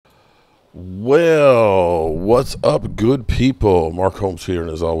Well, what's up, good people? Mark Holmes here,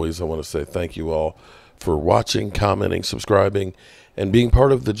 and as always, I want to say thank you all for watching, commenting, subscribing, and being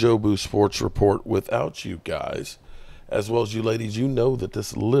part of the Joe Boo Sports Report. Without you guys, as well as you ladies, you know that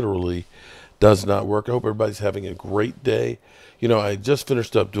this literally does not work. I hope everybody's having a great day. You know, I just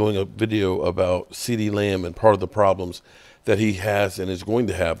finished up doing a video about Ceedee Lamb and part of the problems that he has and is going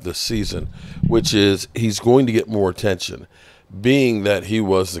to have this season, which is he's going to get more attention. Being that he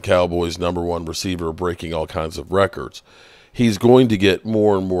was the Cowboys' #1 receiver, breaking all kinds of records, he's going to get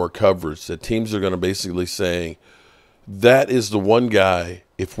more and more coverage that teams are going to basically saying, that is the one guy,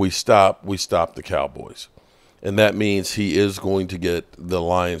 if we stop the Cowboys. And that means he is going to get the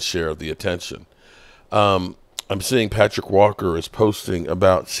lion's share of the attention. I'm seeing Patrick Walker is posting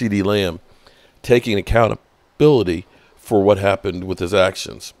about Ceedee Lamb taking accountability for what happened with his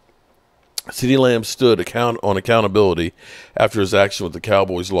actions. Ceedee Lamb stood on accountability after his action with the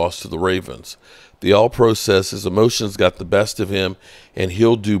Cowboys' loss to the Ravens. The All-Pro says his emotions got the best of him, and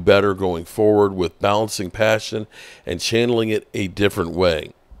he'll do better going forward with balancing passion and channeling it a different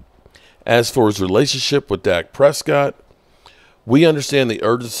way. As for his relationship with Dak Prescott, we understand the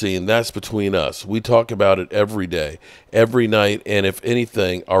urgency, and that's between us. We talk about it every day, every night, and if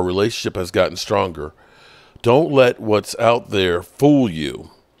anything, our relationship has gotten stronger. Don't let what's out there fool you.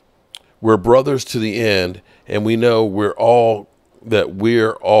 We're brothers to the end, and we know we're all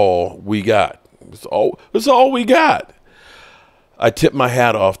we got. It's all we got. I tip my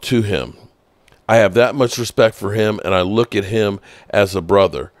hat off to him. I have that much respect for him, and I look at him as a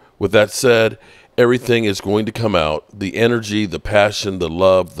brother. With that said, everything is going to come out. The energy, the passion, the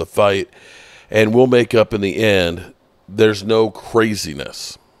love, the fight, and we'll make up in the end. There's no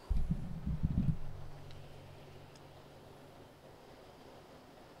craziness.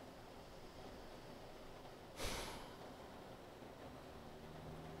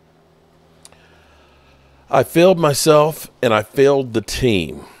 I failed myself, and I failed the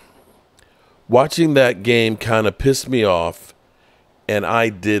team. Watching that game kind of pissed me off, and I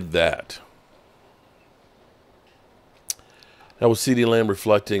did that. That was Ceedee Lamb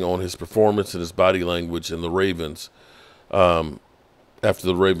reflecting on his performance and his body language in the Ravens after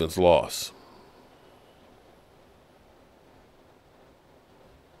the Ravens' loss.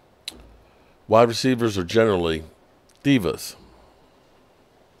 Wide receivers are generally divas.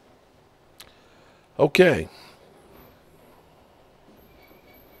 Okay.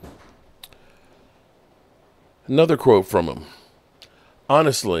 Another quote from him.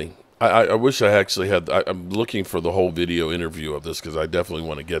 Honestly, I wish I actually had, I'm looking for the whole video interview of this because I definitely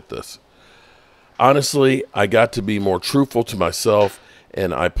want to get this. Honestly, I got to be more truthful to myself,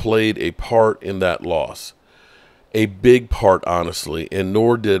 and I played a part in that loss. A big part, honestly, and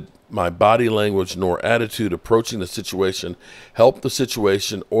nor did my body language nor attitude approaching the situation help the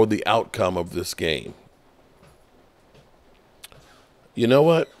situation or the outcome of this game. You know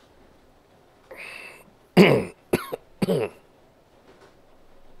what? I'm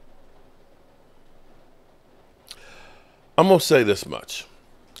going to say this much,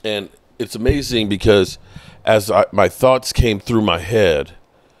 and it's amazing because as my thoughts came through my head,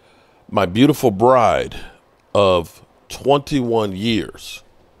 my beautiful bride of 21 years,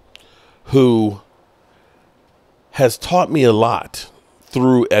 who has taught me a lot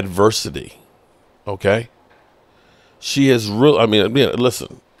through adversity, okay? She has really, I mean,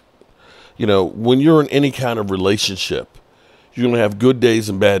 listen, you know, when you're in any kind of relationship, you're going to have good days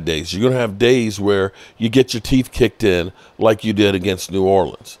and bad days. You're going to have days where you get your teeth kicked in like you did against New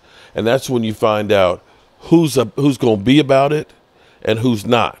Orleans. And that's when you find out who's going to be about it and who's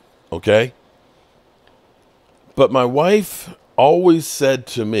not, okay? But my wife always said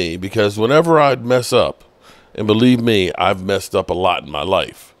to me, because whenever I'd mess up, and believe me, I've messed up a lot in my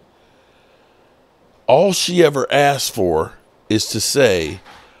life, all she ever asked for is to say,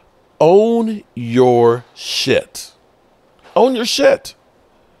 own your shit. Own your shit.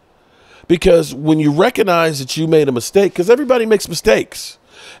 Because when you recognize that you made a mistake, because everybody makes mistakes.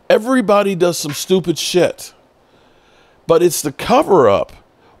 Everybody does some stupid shit. But it's the cover-up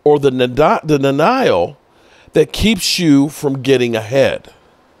or the denial that keeps you from getting ahead.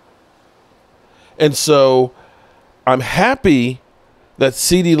 And so I'm happy that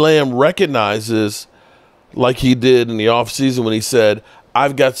Ceedee Lamb recognizes, like he did in the offseason when he said,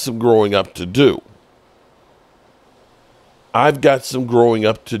 I've got some growing up to do. I've got some growing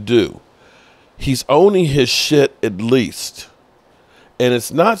up to do. He's owning his shit at least. And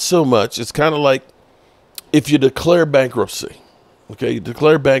it's not so much, it's kind of like if you declare bankruptcy. Okay, you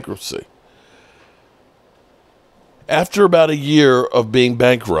declare bankruptcy. After about a year of being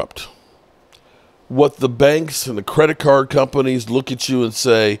bankrupt, what the banks and the credit card companies look at you and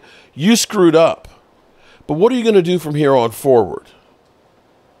say, you screwed up. But what are you going to do from here on forward?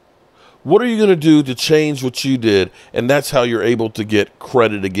 What are you going to do to change what you did? And that's how you're able to get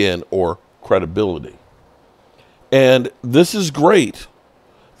credit again, or credibility. And this is great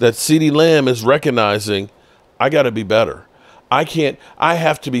that Ceedee Lamb is recognizing, I got to be better. I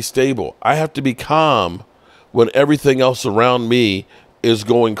have to be stable. I have to be calm when everything else around me is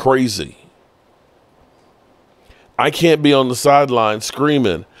going crazy. I can't be on the sideline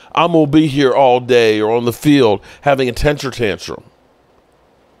screaming, I'm going to be here all day, or on the field having a temper tantrum.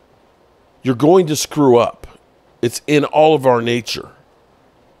 You're going to screw up. It's in all of our nature.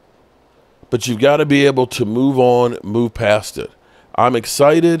 But you've got to be able to move on, move past it. I'm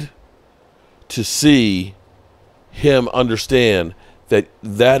excited to see him understand that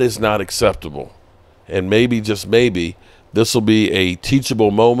that is not acceptable. And maybe, just maybe, this will be a teachable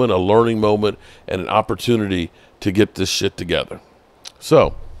moment, a learning moment, and an opportunity to get this shit together.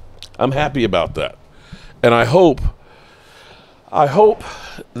 So I'm happy about that. And I hope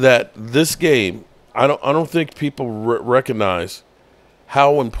that this game, I don't think people recognize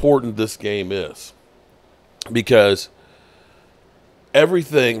how important this game is. Because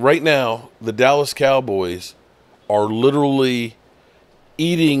everything, right now, the Dallas Cowboys are literally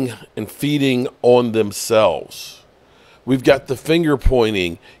eating and feeding on themselves. We've got the finger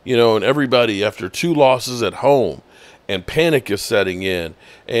pointing, and everybody after 2 losses at home, and panic is setting in,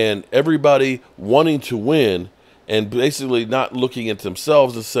 and everybody wanting to win, and basically not looking at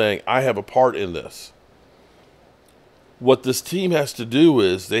themselves and saying, I have a part in this. What this team has to do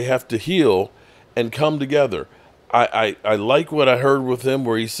is they have to heal and come together. I like what I heard with him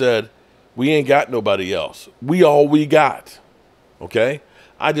where he said, we ain't got nobody else. We all we got. Okay?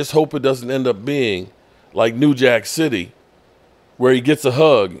 I just hope it doesn't end up being like New Jack City, where he gets a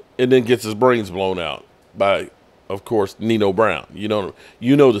hug and then gets his brains blown out by, of course, Nino Brown. You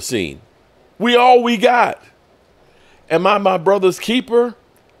know the scene. We all we got. Am I my brother's keeper?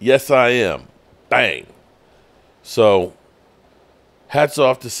 Yes, I am. Bang. So, hats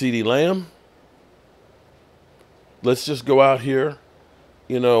off to Ceedee Lamb. Let's just go out here,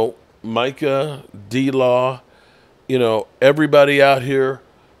 Micah, D-Law, everybody out here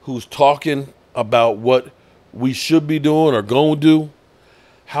who's talking about what we should be doing or going to do.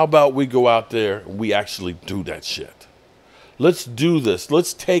 How about we go out there and we actually do that shit? Let's do this.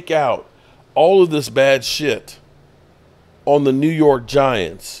 Let's take out all of this bad shit on the New York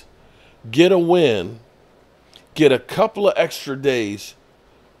Giants, get a win, get a couple of extra days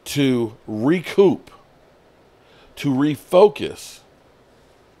to recoup, to refocus,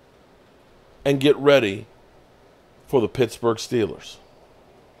 and get ready for the Pittsburgh Steelers.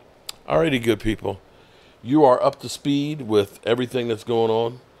 Alrighty, good people. You are up to speed with everything that's going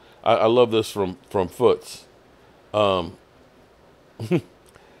on. I love this from Foots.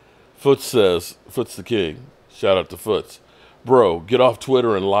 Foots says, Foots the king. Shout out to Foots. Bro, get off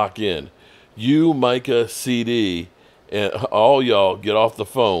Twitter and lock in. You, Micah, CD, and all y'all get off the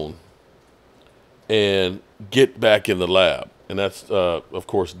phone and get back in the lab. And that's, of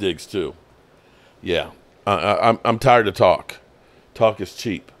course, Diggs too. Yeah, I'm tired of talk. Talk is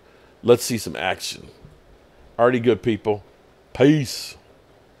cheap. Let's see some action. Already good, people. Peace.